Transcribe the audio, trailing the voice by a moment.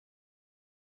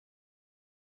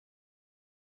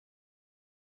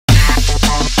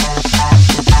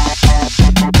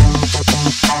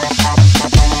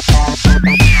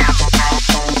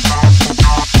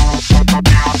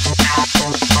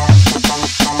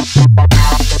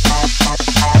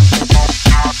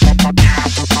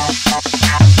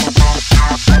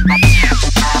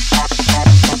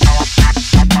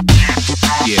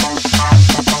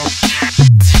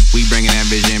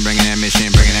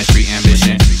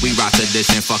rock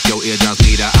tradition. Fuck your eardrums,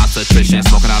 need a obstetrician.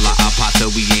 Smoking a lot of pot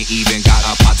till we ain't even got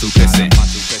a pot to piss in.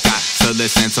 Got to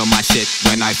listen to my shit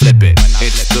when I flip it.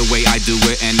 It's the way I do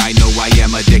it and I know I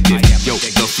am addicted. Yo,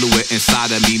 the fluid inside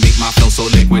of me make my flow so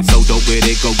liquid. So dope with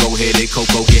it, go hit it.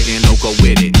 Coco getting loco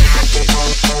with it.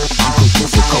 I'm cuckoo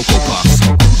for Coco Puffs.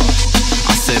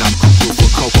 I said I'm cuckoo for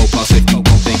Coco Puffs. If you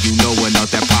don't think you know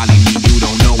enough, that probably mean you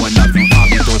don't know enough. You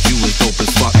probably thought you was dope as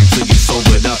fuck until you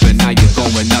sobered up, and now you're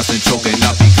going nuts and choking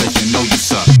up because you know you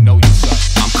suck.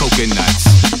 I'm coconuts.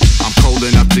 I'm cold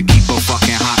enough to keep a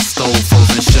fucking hot stove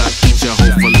frozen shut. Eat your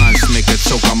hoe for lunch, make a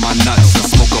choke on my nuts and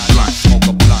smoke a blunt. Smoke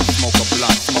a blunt, smoke a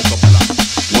blunt, smoke a blunt.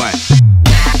 What?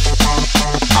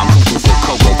 I'm cuckoo for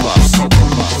Coco Puffs. I'm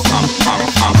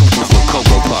cuckoo for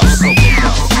Coco Puffs.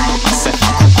 I said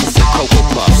I'm cuckoo for Coco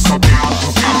Puffs. I'm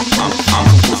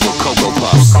cuckoo for Coco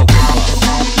Puffs.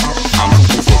 I'm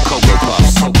cuckoo for Coco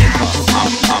Puffs. I'm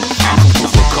cuckoo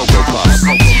for Coco Puffs.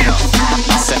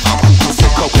 I said I'm cuckoo for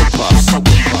Coco Puffs.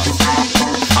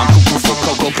 I'm cuckoo for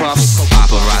Coco Puffs.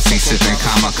 Paparazzi sipping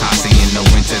kamikaze in the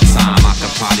winter time. I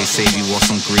could probably save you all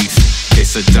some grief.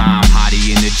 It's a dime,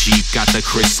 hottie in the Jeep, got the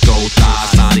Crisco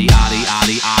thighs. Ollie,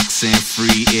 oxen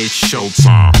free, it's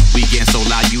showtime. We getting so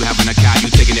loud, you having a cow, you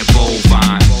taking it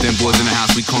bovine. Them boys in the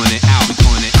house, we calling it out, we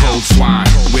calling it cold swine.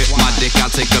 Whip my dick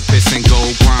out, take a piss and go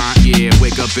grind. Yeah,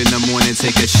 wake up in the morning,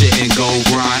 take a shit and go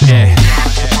grind. Yeah.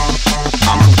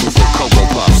 I'm cuckoo for Coco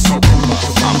Puffs. I'm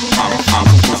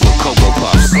cuckoo for Coco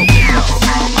Puffs.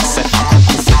 I said I'm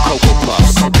cuckoo for Coco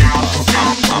Puffs. I'm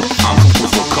cuckoo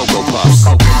for Coco Puffs.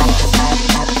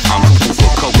 I'm cuckoo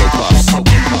for Coco Puffs. I'm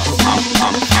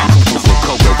cuckoo for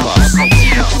Coco Puffs.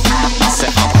 I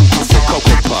said I'm cuckoo for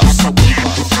Coco Puffs. I'm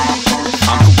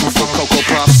cuckoo for Coco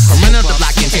Puffs. I'm running up the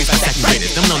block and change my second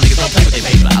graders. Them little niggas don't play with their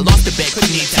paper. I lost the bet,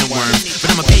 couldn't eat 10 worms,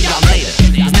 but I'ma pay y'all later.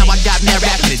 Cause now I got mad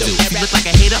rapping to do. If you look like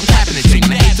a hater, I'm clapping a dream.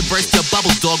 And I hate to burst your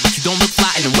bubble, dog, but you don't look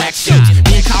fly in the wax shoes.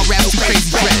 Me and Kyle rap, two crazy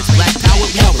dreads. Black power,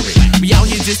 we over it. We out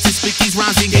here just to spit these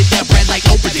rhymes and get that bread like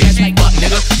Oprah did. Fuck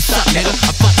nigga, you suck nigga.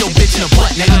 I fuck your bitch in the butt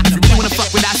nigga. If you really wanna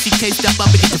fuck with ICK, step up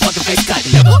and get your fucking face cut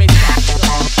nigga.